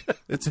risk.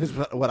 It's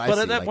what I see. But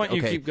at that like, point,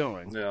 you okay, keep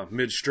going. Yeah,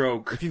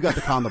 mid-stroke. If you've got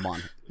the condom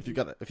on, if you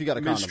got a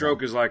condom Mid-stroke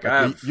on, is like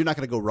you're not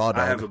going to go raw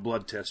dog. I have a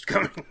blood test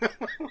coming.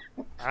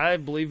 I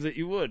believe that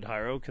you would,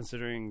 Hiro,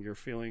 considering your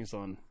feelings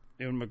on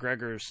Ewan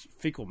McGregor's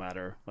fecal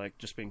matter, like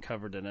just being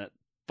covered in it.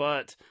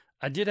 But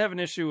I did have an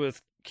issue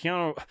with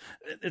Keanu.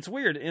 It's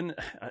weird. In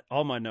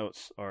all my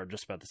notes are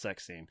just about the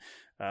sex scene.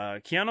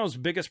 Keanu's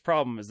biggest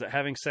problem is that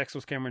having sex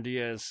with Cameron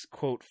Diaz,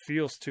 quote,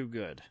 feels too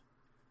good.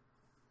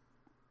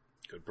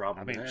 Good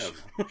problem to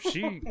have.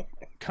 She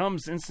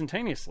comes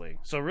instantaneously.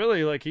 So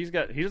really, like, he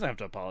doesn't have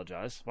to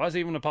apologize. Why is he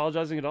even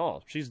apologizing at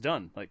all? She's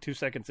done. Like 2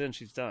 seconds in,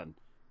 she's done.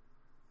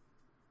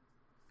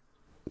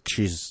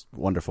 She's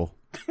wonderful.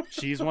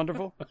 She's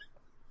wonderful?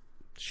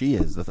 She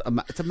is. It's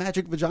a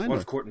magic vagina. What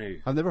if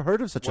Courtney? I've never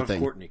heard of such a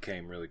thing. What if Courtney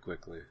came really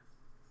quickly?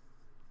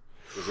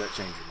 Does that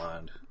change your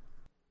mind?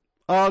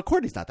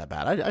 Courtney's not that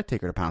bad. I'd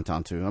take her to Pound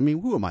Town too. I mean,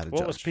 who am I to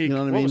judge? Was peak, you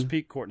know what I mean? was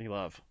peak Courtney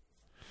Love?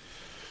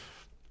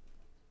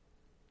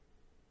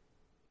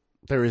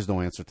 There is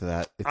no answer to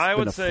that. It's I been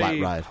would a say flat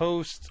ride.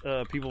 post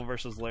People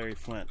versus Larry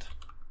Flint.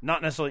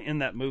 Not necessarily in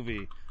that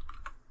movie,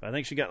 but I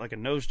think she got like a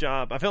nose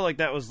job. I feel like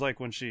that was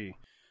like when she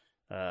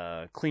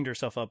cleaned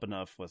herself up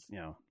enough with,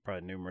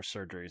 probably numerous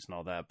surgeries and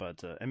all that,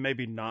 but and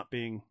maybe not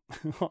being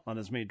on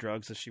as many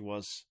drugs as she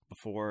was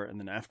before and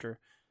then after.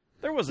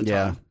 There was a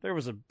time. There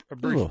was a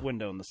brief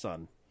window in the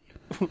sun.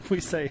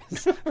 We say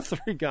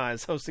 3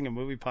 guys hosting a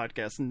movie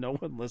podcast no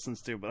one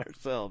listens to but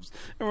ourselves.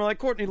 And we're like,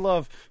 Courtney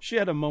Love, she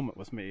had a moment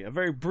with me. A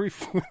very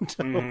brief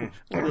window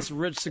with this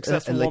rich,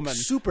 successful and woman.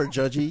 Super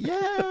judgy,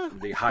 yeah.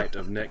 The height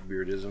of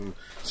neckbeardism.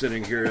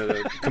 Sitting here at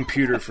a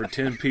computer for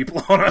 10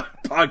 people on a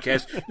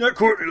podcast. Not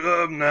Courtney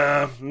Love,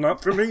 nah.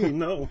 Not for me,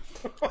 no.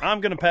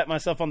 I'm going to pat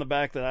myself on the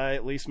back that I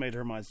at least made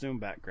her my Zoom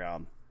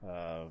background.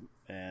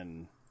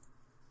 And...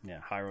 yeah,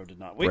 Hiro did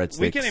not. We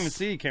can't even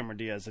see Cameron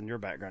Diaz in your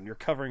background. You're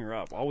covering her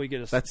up. All we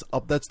get is that's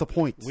the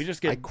point. We just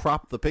get I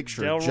cropped the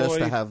picture Delroy, just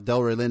to have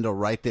Delroy Lindo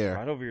right there,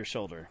 right over your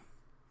shoulder.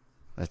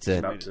 That's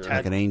it,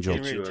 like an angel.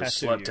 To a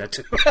slut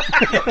tattoo.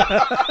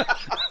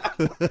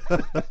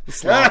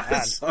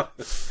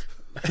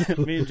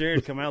 Me and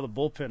Jared come out of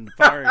the bullpen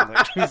firing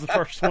like he was the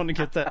first one to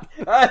get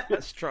that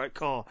strike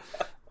call.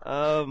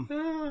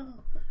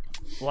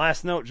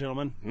 Last note,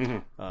 gentlemen.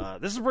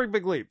 This is a pretty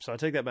big leap, so I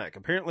take that back.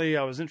 Apparently,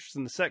 I was interested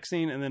in the sex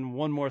scene, and then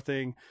one more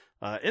thing.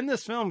 In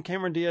this film,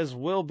 Cameron Diaz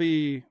will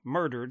be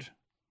murdered,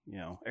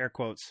 air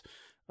quotes.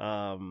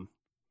 And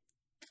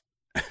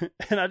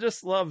I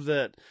just love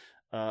that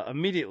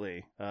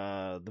immediately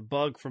the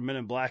bug from Men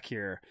in Black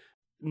here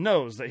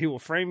knows that he will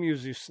frame you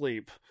as you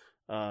sleep.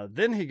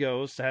 Then he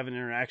goes to have an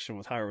interaction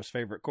with Hiro's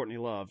favorite, Courtney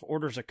Love,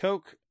 orders a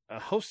Coke, a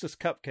Hostess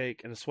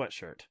cupcake, and a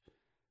sweatshirt.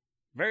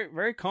 Very,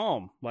 very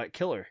calm, like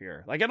killer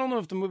here. Like, I don't know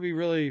if the movie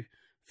really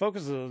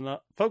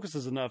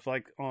focuses enough,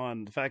 like,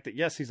 on the fact that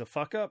yes, he's a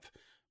fuck up,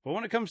 but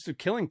when it comes to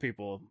killing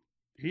people,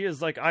 he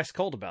is like ice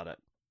cold about it.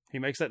 He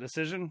makes that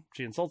decision.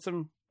 She insults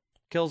him,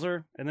 kills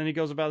her, and then he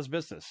goes about his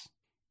business.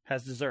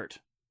 Has dessert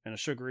and a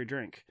sugary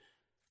drink.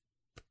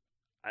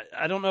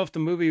 I don't know if the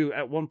movie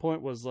at one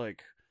point was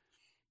like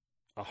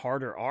a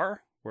harder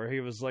R, where he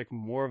was like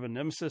more of a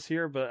nemesis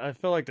here, but I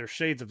feel like there's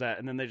shades of that,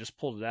 and then they just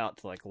pulled it out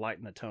to like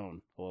lighten the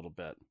tone a little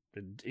bit.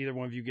 Did either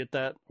one of you get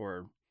that,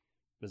 or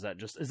is that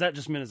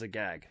just meant as a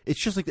gag?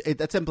 It's just like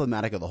that's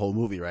emblematic of the whole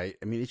movie, right?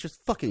 I mean, it's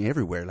just fucking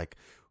everywhere. Like,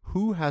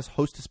 who has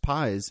Hostess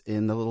pies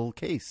in the little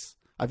case?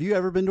 Have you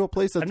ever been to a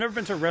place that's... I've never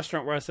been to a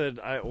restaurant where I said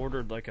I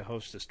ordered like a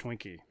Hostess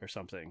Twinkie or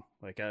something.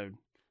 Like I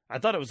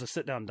thought it was a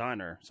sit-down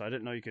diner, so I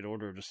didn't know you could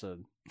order just a...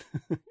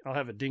 I'll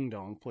have a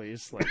ding-dong,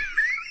 please, like,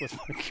 with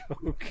my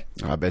Coke.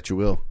 I bet you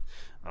will.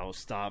 I'll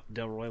stop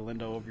Delroy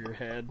Lindo over your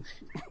head.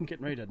 I'm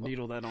getting ready to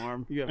needle that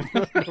arm. You have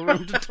no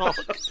room to talk.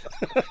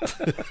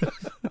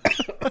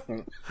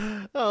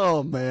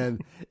 Oh,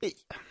 man.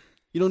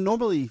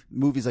 Normally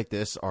movies like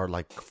this are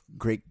like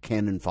great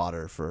cannon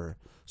fodder for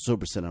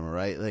sober cinema,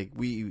 right? Like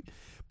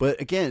but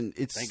again,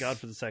 it's... Thank God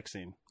for the sex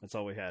scene. That's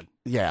all we had.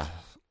 Yeah.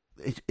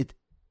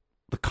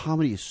 The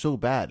comedy is so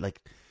bad. Like,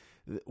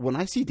 when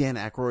I see Dan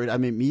Aykroyd,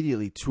 I'm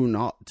immediately tuned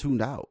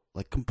out,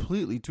 like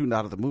completely tuned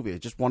out of the movie. I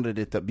just wanted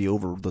it to be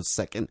over the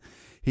second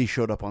he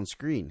showed up on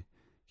screen.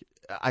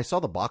 I saw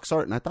the box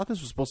art and I thought this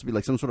was supposed to be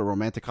like some sort of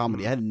romantic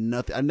comedy. I had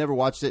nothing. I never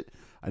watched it.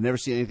 I never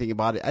seen anything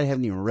about it. I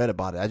haven't even read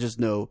about it. I just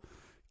know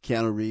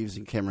Keanu Reeves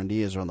and Cameron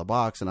Diaz are on the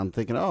box, and I'm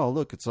thinking, oh,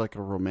 look, it's like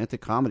a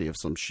romantic comedy of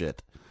some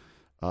shit.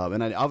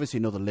 And I obviously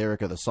know the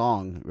lyric of the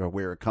song or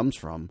where it comes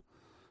from.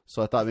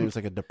 So I thought maybe it was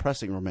like a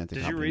depressing romantic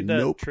comedy. Did you read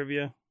that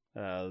trivia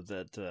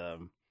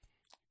that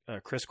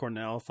Chris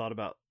Cornell thought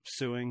about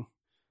suing,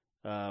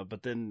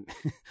 but then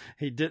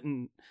he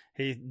didn't?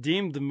 He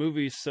deemed the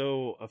movie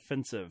so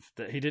offensive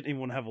that he didn't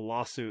even want to have a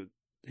lawsuit.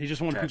 He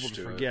just wanted people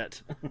to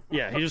forget.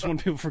 Yeah, he just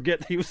wanted people to forget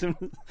that he was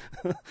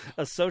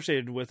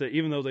associated with it,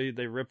 even though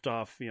they ripped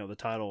off the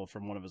title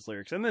from one of his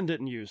lyrics and then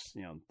didn't use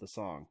the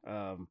song.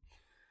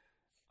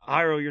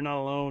 Iro, You're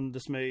Not Alone.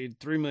 This made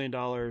 $3 million.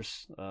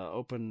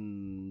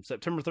 Opened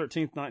September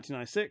 13th,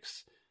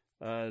 1996.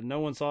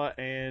 No one saw it,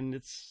 and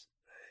it's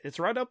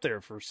right up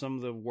there for some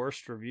of the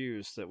worst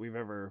reviews that we've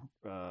ever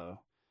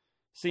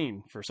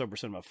seen for sober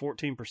cinema.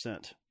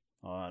 14%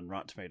 on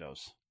Rotten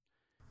Tomatoes.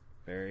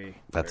 Very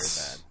bad.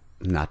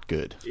 Not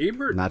good.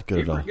 Ebert, not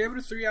good at all. Gave it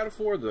a 3 out of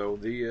 4, though.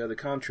 The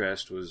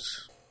contrast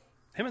was...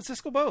 Him and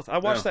Siskel both. I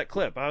watched that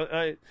clip.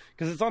 I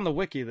because it's on the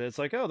wiki that it's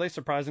like, oh, they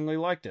surprisingly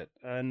liked it.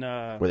 And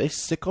were they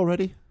sick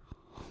already?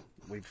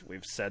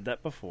 We've said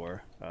that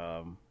before.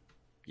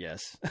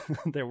 Yes,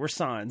 there were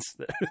signs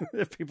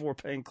that people were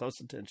paying close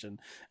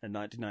attention in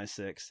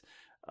 1996.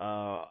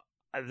 I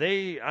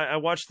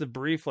watched the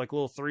brief, like,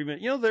 little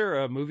 3-minute.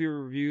 Their movie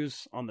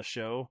reviews on the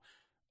show.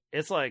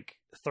 It's like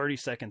 30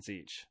 seconds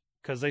each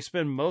because they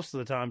spend most of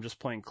the time just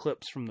playing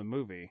clips from the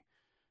movie.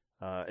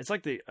 It's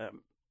like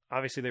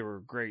obviously they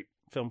were great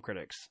film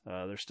critics.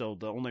 They're still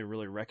the only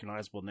really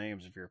recognizable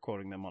names if you're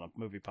quoting them on a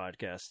movie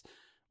podcast.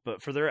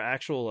 But for their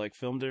actual like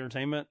filmed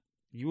entertainment,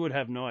 you would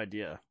have no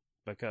idea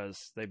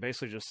because they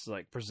basically just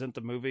like present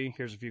the movie.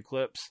 Here's a few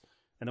clips,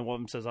 and then one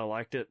of them says I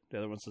liked it, the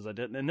other one says I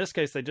didn't. In this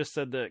case, they just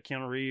said that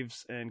Keanu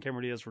Reeves and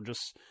Cameron Diaz were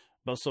just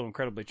both so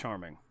incredibly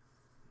charming.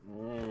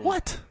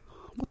 What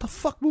the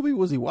fuck movie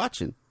was he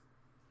watching?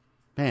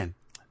 Man,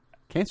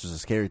 cancer's a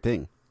scary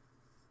thing.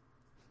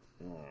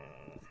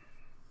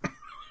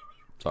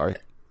 Sorry.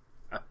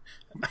 I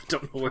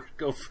don't know where to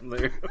go from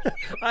there.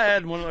 I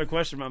had one other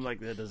question, but I'm like,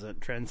 that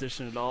doesn't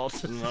transition at all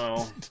to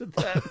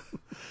that.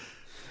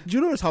 Did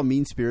you notice how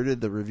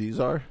mean-spirited the reviews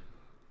are?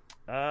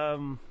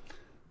 No,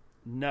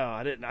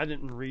 I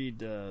didn't read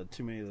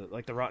too many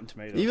of the Rotten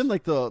Tomatoes. Even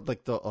like the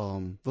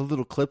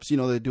little clips,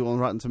 they do on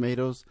Rotten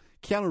Tomatoes.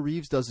 Keanu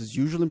Reeves does his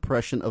usual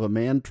impression of a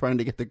man trying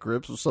to get to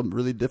grips with some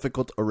really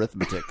difficult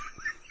arithmetic.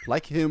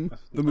 Like him,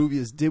 the movie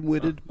is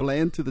dim-witted,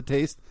 bland to the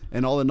taste,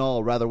 and all in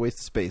all, rather waste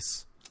of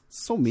space.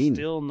 So mean.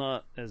 Still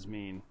not as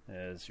mean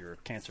as your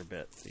cancer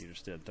bit that you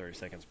just did 30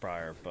 seconds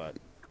prior, but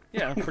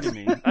yeah, pretty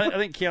mean. I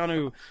think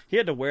Keanu, he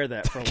had to wear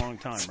that for a long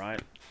time,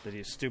 right? That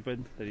he's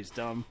stupid, that he's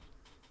dumb.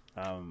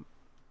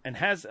 And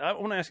I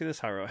want to ask you this,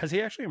 Hiro, has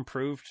he actually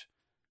improved,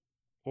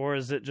 or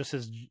is it just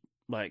his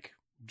like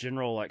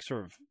general like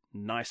sort of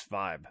nice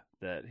vibe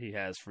that he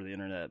has for the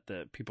internet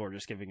that people are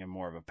just giving him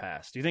more of a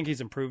pass? Do you think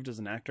he's improved as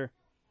an actor?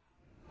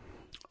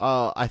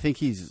 I think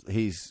he's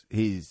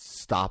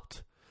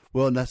stopped.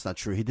 Well, that's not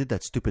true. He did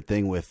that stupid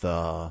thing with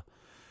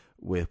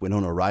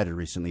Winona Ryder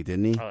recently,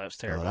 didn't he? Oh, that was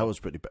terrible. That was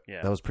pretty.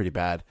 Yeah. That was pretty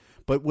bad.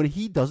 But when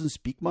he doesn't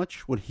speak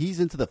much, when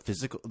he's into the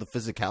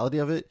physicality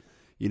of it,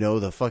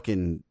 the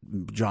fucking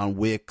John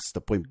Wicks,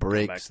 the Point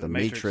Breaks, the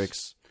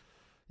Matrix.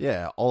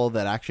 Yeah, all of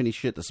that actiony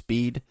shit, the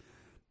speed.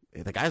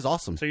 The guy's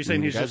awesome. So you're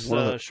saying he's just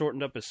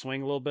shortened up his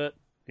swing a little bit?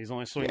 He's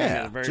only swinging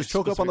at a very just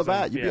choke up on the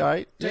bat. You'll be all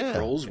right. Take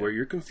roles where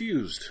you're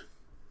confused.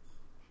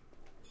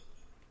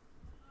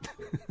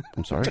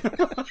 I'm sorry.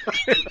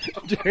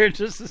 Jared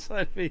just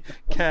decided to be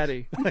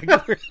catty.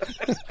 Got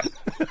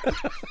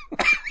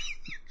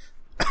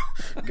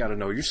to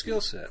know your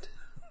skill set.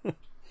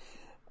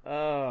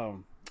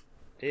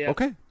 Yeah.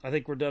 Okay. I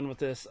think we're done with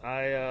this.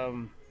 I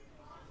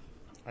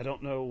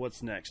don't know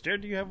what's next.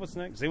 Jared, do you have what's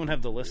next? Does anyone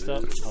have the list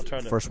up? I'll try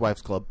to. First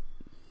Wives Club.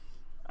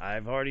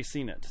 I've already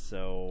seen it,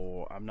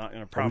 so I'm not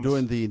going to Are we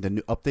promise. doing the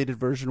new updated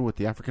version with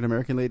the African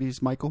American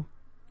ladies, Michael?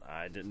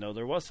 I didn't know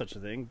there was such a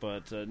thing,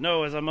 but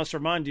no, as I must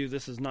remind you,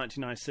 this is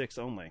 1996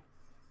 only.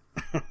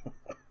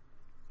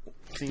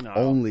 Senile.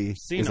 Only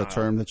is Senile. a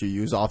term that you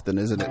use often,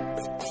 isn't it?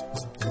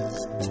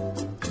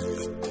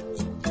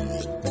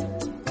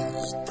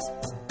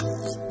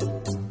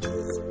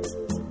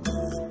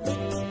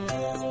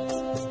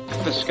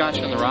 The scotch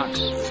on the rocks,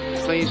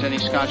 please. Any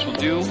scotch will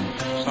do,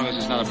 as long as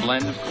it's not a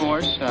blend, of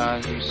course.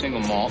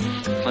 Single malt.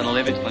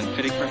 Glenlivet,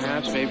 Glenfiddich,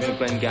 perhaps. Maybe a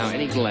Glengow.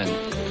 Any Glen.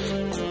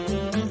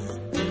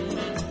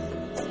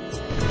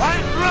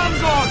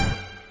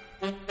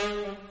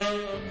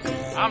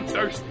 I'm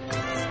thirsty.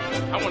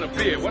 I want a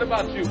beer. What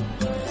about you?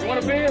 You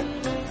want a beer?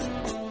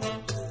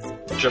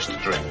 Just a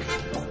drink.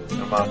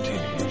 A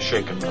martini,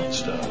 shaken, not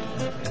stirred.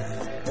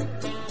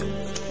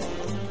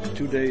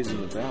 2 Days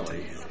in the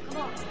Valley.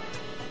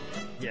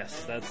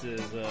 Yes, that's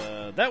his.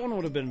 That one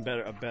would have been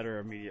a better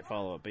immediate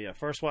follow up. But yeah,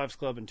 First Wives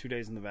Club and 2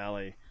 Days in the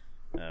Valley.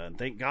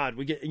 Thank God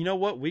we get. You know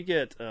what? We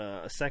get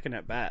a second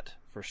at bat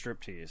for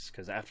Striptease,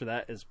 because after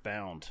that is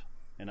Bound,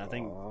 and I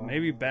think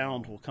maybe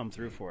Bound will come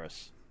through for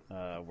us.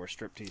 Where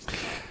Striptease.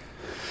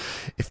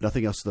 If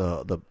nothing else,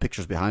 the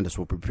pictures behind us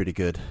will be pretty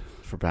good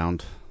for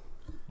Bound.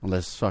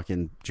 Unless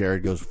fucking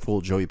Jared goes full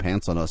Joey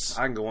Pants on us.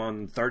 I can go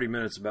on 30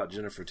 minutes about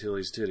Jennifer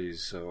Tilly's titties,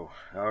 so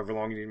however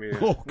long you need me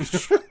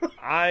to...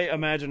 I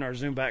imagine our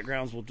Zoom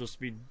backgrounds will just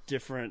be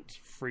different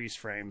freeze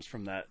frames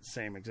from that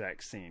same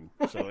exact scene.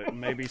 So it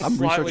may be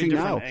slightly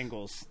different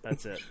angles.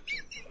 That's it.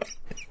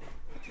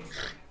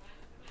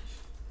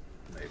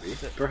 Maybe.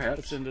 Perhaps.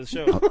 That's into the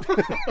show.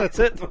 That's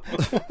it.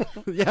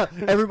 Yeah,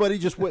 everybody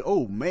just went,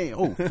 oh man,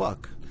 oh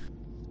fuck.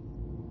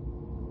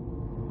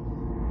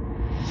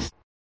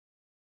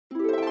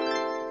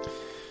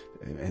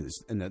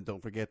 And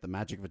don't forget the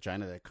magic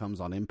vagina that comes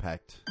on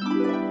impact.